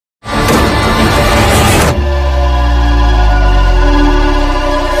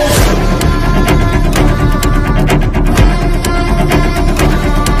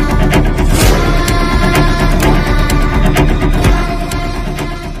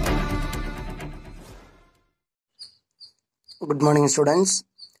Good morning, students.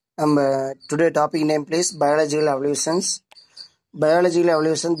 Today topic name please biological evolutions. Biological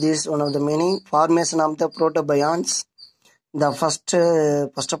evolution. This is one of the meaning formation of the protobionts. The first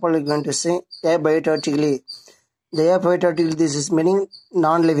of all, we're going to say abiotically. The abiotically, this is meaning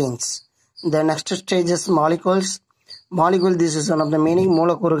non-livings. The next stage is molecules. Molecule. This is one of the meaning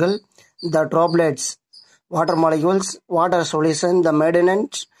molecular. The droplets, water molecules, water solution, the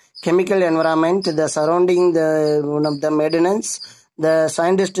maintenance. Chemical environment, the surrounding the one of the maintenance, the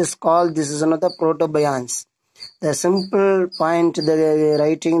scientist is called, this is one of the protobionts. The simple point the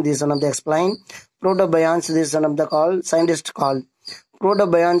writing, this is one of the explain. Protobionts, this is one of the call, scientist called.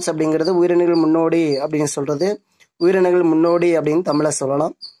 Protobionts அப்படிங்கிறது உயிரினங்கள் முன்னோடி அப்படின்னு சொல்றது. உயிரினங்கள் முன்னோடி அப்படின்னு தமிழ்ல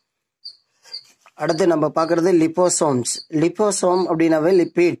சொல்லலாம். அடுத்து நம்ம பார்க்கிறது லிபோசோம்ஸ். லிபோசோம் அப்படின்னாவே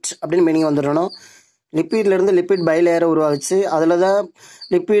லிப்பிட் அப்படின்னு மீனிங் வந்துடணும். லிப்பிட்ல இருந்து லிப்பிட் பை லேயரை உருவாச்சு. அதில் தான்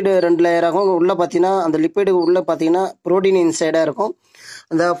லிப்பிட் 2 லேயராகும். உள்ள பார்த்தீங்கன்னா அந்த லிப்பிடுக்கு உள்ள பார்த்தீங்கன்னா புரோட்டீன் இன்சைடாக இருக்கும்.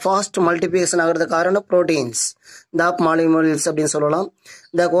 அந்த ஃபாஸ்ட் மல்டிபிகேஷன் ஆகிறதுக்கு காரணம் ப்ரோட்டீன்ஸ், த மாலிகூல்ஸ் அப்படின்னு சொல்லலாம்.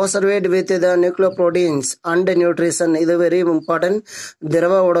 த கோசர்வேட் with the Nucleo proteins and nutrition, இது வெரி இம்பார்ட்டன்ட்.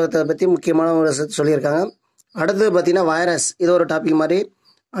 திரவ ஊடகத்தை பற்றி முக்கியமான ஒரு சொல்லியிருக்காங்க. அடுத்தது பார்த்தீங்கன்னா வைரஸ், இது ஒரு டாபிக் மாதிரி.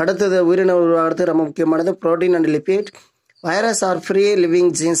 அடுத்தது உயிரின உருவாகிறது ரொம்ப முக்கியமானது protein and lipid. Virus R free living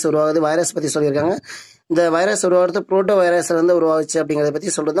jeans உருவாகுது. வைரஸ் பற்றி சொல்லியிருக்காங்க. இந்த வைரஸ் உருவாகிறது புரோட்டோ வைரஸ்லேருந்து உருவாச்சு அப்படிங்கிறத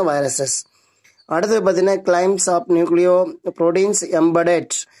பற்றி சொல்கிறது தான் வைரஸஸ். அடுத்தது பார்த்தீங்கன்னா claims of Nucleo proteins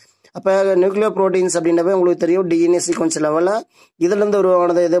embedded. அப்போ நியூக்ளியோ ப்ரோட்டீன்ஸ் அப்படின்னவே உங்களுக்கு தெரியும் டிஎன்ஏ சீக்வன்ஸ் லெவலில் இதுலேருந்து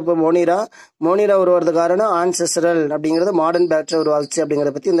உருவானது. இது இப்போ மோனிரா உருவாகிறது காரணம் ஆன்செஸ்ட்ரல் அப்படிங்கிறது மாடர்ன் பேக்டீரியா உருவாச்சு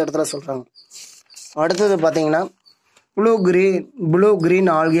அப்படிங்கிறத பற்றி இந்த இடத்துல சொல்கிறாங்க. அடுத்தது பார்த்தீங்கன்னா blue green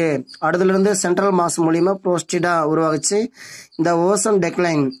algae. அடுத்துலேருந்து central mass மூலியமாக ப்ரோஸ்டிடா உருவாச்சு. இந்த ஓசன்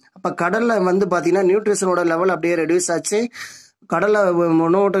டெக்லைன். அப்போ கடலில் வந்து பார்த்தீங்கன்னா நியூட்ரிஷனோட லெவல் அப்படியே ரெடியூஸ் ஆச்சு. கடலில்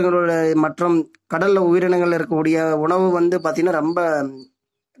உணவூட்டங்களோட மற்றும் கடலில் உயிரினங்கள் இருக்கக்கூடிய உணவு வந்து பார்த்தீங்கன்னா ரொம்ப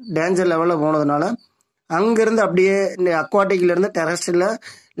டேஞ்சர் லெவலில் போனதுனால அங்கேருந்து அப்படியே இந்த அக்வாட்டிக்லேருந்து டெரஸ்ட்ரியில்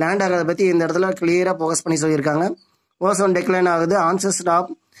லேண்ட் ஆகிறத பற்றி இந்த இடத்துல கிளியராக ஃபோக்கஸ் பண்ணி சொல்லியிருக்காங்க. ஓசோன் டெக்லைன் ஆகுது. ஆன்செஸ்டர்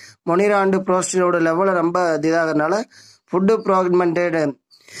ஆஃப் மொனிரா அண்டு ப்ரோஸ்டிடோட லெவலில் ரொம்ப இதாகிறதுனால ஃபுட்டு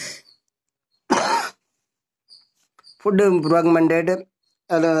ப்ராக்மெண்டேட்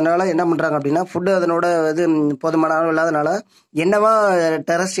அதனால என்ன பண்ணுறாங்க அப்படின்னா ஃபுட்டு அதனோட இது போதுமான அளவு இல்லாதனால என்னவா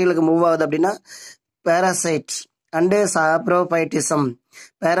டெரஸ்ட்ரியலுக்கு மூவ் ஆகுது அப்படின்னா பேராசைட்ஸ் அண்டு சாப்ரோபைட்டிசம்.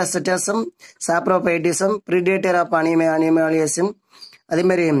 பேராசிட்டிசம், சாப்ரோபைட்டிசம், predator of அனிமலிசம்.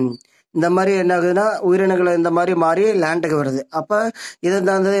 அதேமாதிரி இந்த மாதிரி என்ன ஆகுதுன்னா உயிரினங்கள் இந்த மாதிரி மாறி லேண்டுக்கு வருது. அப்போ இது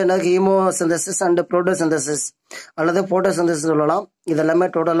தான் என்ன ஹீமோசிந்தசிஸ் அண்ட் புரோட்டோசிந்தசிஸ் அல்லது போட்டோசிந்தசிஸ் சொல்லலாம். இதெல்லாமே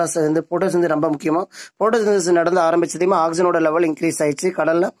டோட்டலாக சேர்ந்து போட்டோசிந்தசிஸ் ரொம்ப முக்கியமாக. போட்டோசிந்தசிஸ் நடந்து ஆரம்பிச்சதையுமே ஆக்சிஜனோட லெவல் இன்க்ரீஸ் ஆயிடுச்சு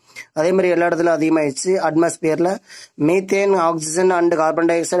கடலில். அதே மாதிரி எல்லா இடத்துலையும் அதிகமாகிடுச்சு. அட்மாஸ்பியரில் methane, oxygen and carbon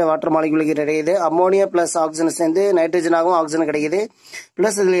di oxide water மாலிகுலுக்கு கிடைக்குது. அம்மோனியா ப்ளஸ் ஆக்சிஜன் சேர்ந்து நைட்ரஜனாகவும் ஆக்சிஜன் கிடைக்குது.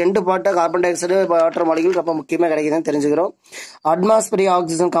 ப்ளஸ் இதில் 2 பார்ட்டாக carbon di oxide water molecule ரொம்ப முக்கியமாக கிடைக்குதுன்னு தெரிஞ்சுக்கிறோம். Atmospheric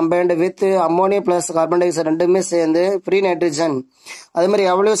oxygen combined with ammonia plus carbon di oxide ரெண்டுமே சேர்ந்து ஃப்ரீ நைட்ரஜன். அதே மாதிரி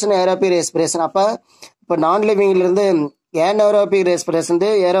எவல்யூஷன் ஏரோபிக் ரெஸ்பிரேஷன். அப்போ இப்போ நான் லிவிங்லேருந்து ஏரோபிக் ரெஸ்பிரேஷன்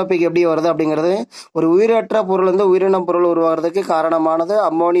ஏரோபிக் எப்படி வருது அப்படிங்கிறது ஒரு உயிரற்ற பொருள் வந்து உயிரின பொருள் உருவாகிறதுக்கு காரணமானது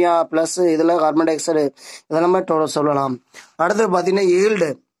அம்மோனியா ப்ளஸ் இதில் கார்பன் டை ஆக்சைடு இதெல்லாமே சொல்லலாம். அடுத்து பார்த்தீங்கன்னா yield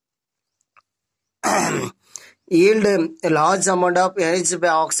large amount of energy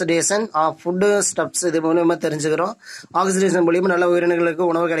by oxidation of food stuffs. இது மூலமா தெரிஞ்சுக்கிறோம். ஆக்சிடேஷன் மூலியமா நல்ல உயிரினங்களுக்கு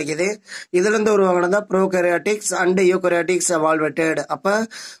உணவு கிடைக்குது. இதுல இருந்து உருவானதா ப்ரோகரியாட்டிக்ஸ் அண்ட் யூகரியாட்டிக்ஸ் எவால்வேட்டட். அப்ப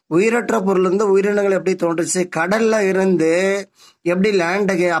உயிரற்ற பொருள் இருந்து உயிரினங்கள் எப்படி தோன்றுச்சு, கடல்ல இருந்து எப்படி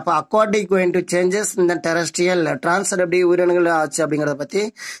லேண்டுக்கு, அப்ப அக்வாட்டிக் கோயிங் டு சேஞ்சஸ் இந்த டெரஸ்ட்ரியல் டிரான்ஸ்ஃபர் எப்படி உயிரினங்கள் ஆச்சு அப்படிங்கறத பத்தி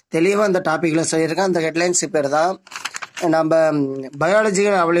தெளிவா இந்த டாபிக்ல சொல்லியிருக்கேன். அந்த ஹெட்லைன்ஸ் பேர் தான் நம்ம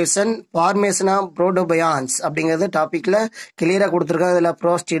பயாலஜிக்கல் எவல்யூஷன் ஃபார்மேஷன் ஆஃப் புரோட்டோபயான்ஸ் அப்படிங்கிறது டாபிக்ல கிளியரா கொடுத்துருக்காங்க. இதுல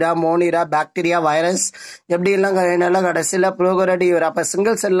ப்ரோஸ்டிடா, மோனிரா, பாக்டீரியா, வைரஸ் எப்படி எல்லாம் கடைசியில் ப்ரோகரியாட்டிக். அப்ப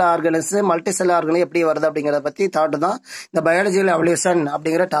சிங்கிள் செல் ஆர்கனிஸ், மல்டி செல் ஆர்கனிஸ் எப்படி வருது அப்படிங்கிறத பத்தி தாட்டு தான் இந்த பயாலஜிக்கல் எவல்யூஷன்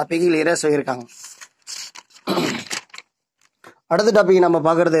அப்படிங்கிற டாபிக் கிளியரா சொல்லியிருக்காங்க. அடுத்த டாபிக் நம்ம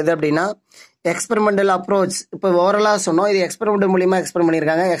பாக்குறது எது அப்படின்னா எக்ஸ்பெரிமெண்டல் அப்ரோச். இப்போ ஓவரலா சொன்னோம், இது எக்ஸ்பெரிமெண்ட் மூலியமா எக்ஸ்பெரிமெண்ட்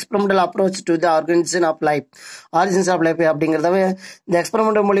பண்ணியிருக்காங்க. Experimental approach to the organism of life, origins of life அப்படிங்கிறத இந்த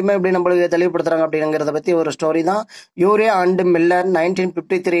எக்ஸ்பெரிமெண்ட் மூலியமா எப்படி நம்மளுக்கு தெளிவுபடுத்துறாங்க அப்படிங்கிறத பத்தி ஒரு ஸ்டோரி தான். யூரியா அண்ட் மில்லர்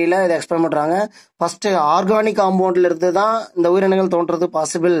 1953 இதை எக்ஸ்பெரிமெண்ட் பண்றாங்க. ஃபர்ஸ்ட் ஆர்கானிக் காம்பவுண்ட்ல இருந்து தான் இந்த உயிரினங்கள் தோன்றது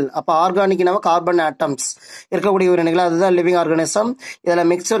பாசிபிள். அப்ப ஆர்கானிக்னால கார்பன் ஆட்டம்ஸ் இருக்கக்கூடிய உயிரினங்கள், அதுதான் லிவிங் ஆர்கானிசம். இதுல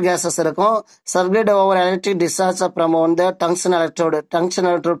மிக்சர் கேசஸ் இருக்கும். Circulate over electric discharge from வந்து டங்ஸ்டன்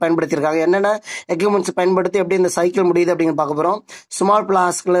எலக்ட்ரோடு பயன்படுத்தியிருக்காங்க. என்னென்ன எக்யூப்மெண்ட்ஸ் பயன்படுத்தி எப்படி இந்த சைக்கிள் முடியுது அப்படின்னு பார்க்க போறோம். ஸ்மால்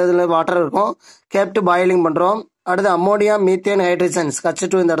பிளாஸ்க்ல இதுல வாட்டர் இருக்கும். கேப்ட் பாயிலிங் பண்றோம். அடுத்து அம்மோனியா மீத்தேன் ஹைட்ரஜன்ஸ்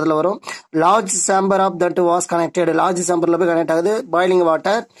H2 இந்த இடத்துல வரும். Large sambar of that was connected. Large சாம்பர்ல போய் கனெக்ட் ஆகுது. பாயிலிங்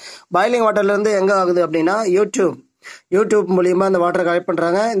வாட்டர்ல இருந்து எங்க ஆகுது அப்படின்னா யூடியூப் மூலியமா இந்த வாட்டரை கலெக்ட்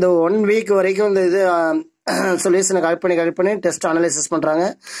பண்றாங்க. இந்த 1 வீக் வரைக்கும் இந்த இது சொல்யூஷனை கலெக்ட் பண்ணி டெஸ்ட் அனலைசிஸ் பண்றாங்க.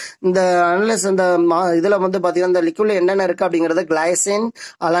 இந்த அனலைஸ் இந்த இதுல வந்து பாத்தீங்கன்னா இந்த லிக்விட்ல என்னென்ன இருக்கு அப்படிங்கறது glycine,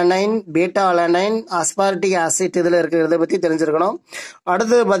 alanine, beta alanine, aspartic acid இதுல இருக்கிறத பத்தி தெரிஞ்சிருக்கணும்.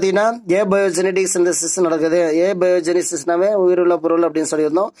 அடுத்தது பாத்தீங்கன்னா ஏபயோஜெனடிக் சிந்தசிஸ் நடக்குது. ஏபயோஜெனிசிஸ்னாவே உயிருள்ள பொருள் அப்படின்னு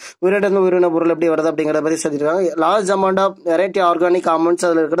சொல்லியிருந்தோம். உயிரிழந்த உயிரின பொருள் எப்படி வருது அப்படிங்கறத பத்தி சொல்லியிருக்காங்க. Large amount of variety organic compounds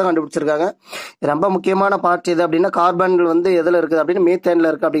அதுல இருக்கிறத கண்டுபிடிச்சிருக்காங்க. ரொம்ப முக்கியமான பார்ட் இது அப்படின்னா கார்பன் வந்து எதுல இருக்குது அப்படின்னு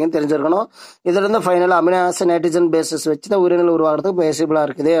மீத்தேன்ல இருக்கு அப்படின்னு தெரிஞ்சிருக்கணும். இதுல இருந்து ஃபைனலா அமினோ ஆசிட் நைட்ரஜன் பேசிஸ் வச்சு தான் உயிரினங்கள் உருவாகிறதுக்கு பாசிபிளா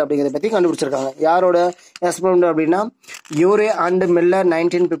இருக்குது அப்படிங்கிறத பத்தி கண்டுபிடிச்சிருக்காங்க. யாரோட எக்ஸ்பெரிமெண்ட் அப்படின்னா யூரே அண்ட் மில்லர்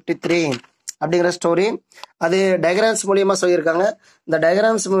 1953 அப்படிங்கிற ஸ்டோரி. அது டயக்ராம்ஸ் மூலியமா சொல்லியிருக்காங்க. இந்த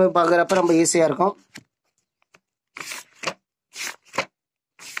டயக்ராம்ஸ் பார்க்குறப்ப ரொம்ப ஈஸியா இருக்கும்.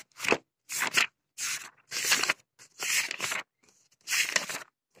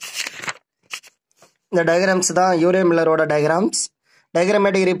 இந்த டயக்ராம்ஸ் தான் யூரே மில்லரோட diagrams.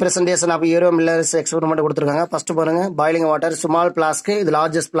 Diagrammatic representation of you're millers experiment கொடுத்துருக்காங்க. ஃபர்ஸ்ட் பாருங்க, பாயிலிங் வாட்டர் ஸ்மால் பிளாஸ்க்கு, இது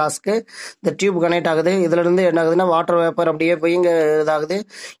லார்ஜஸ்ட் பிளாஸ்க்கு. இந்த டியூப் கனெக்ட் ஆகுது. இதுல இருந்து என்ன ஆகுதுன்னா வாட்டர் வேப்பர் அப்படியே போய் இங்க இதாகுது.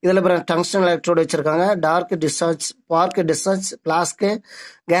 இதுல டங்ஸ்டன் எலக்ட்ரோடு வச்சிருக்காங்க. Dark discharge flask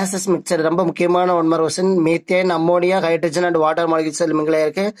cases mixer. ரொம்ப முக்கியமான one mark question. Methane, ammonia, hydrogen and water molecules mingle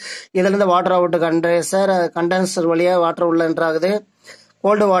இருக்கு. இதுல இருந்து வாட்டர் அவுட் கண்டென்சர் வழியா வாட்டர் உள்ள என்ட்ராகுது.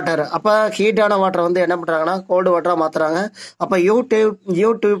 கோல்டு வாட்டர், அப்ப ஹீட்டான வாட்டர் வந்து என்ன பண்றாங்கன்னா கோல்டு வாட்டரா மாத்துறாங்க. அப்ப யூ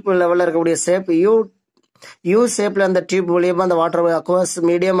டியூப் லெவல்ல இருக்கக்கூடிய ஷேப் யூ ஷேப்ல அந்த டியூப் மூலியமா அந்த water aqueous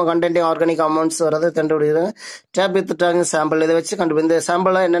medium கண்டென்டிங் organic compounds வரது கண்டுபிடிக்கிறாங்க. டேப் வித் டாங் சாம்பிள் இதை வச்சு இந்த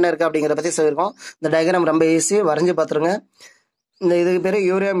சாம்பிள்ல என்னென்ன இருக்கு அப்படிங்கிற பத்தி சொல்லியிருக்கோம். இந்த டயக்ராம் ரொம்ப ஈஸி, வரைஞ்சு பாத்துருங்க. இதுக்கு பேரு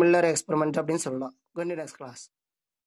யூரே மில்லர் எக்ஸ்பெரிமெண்ட் அப்படின்னு சொல்லலாம். Next class.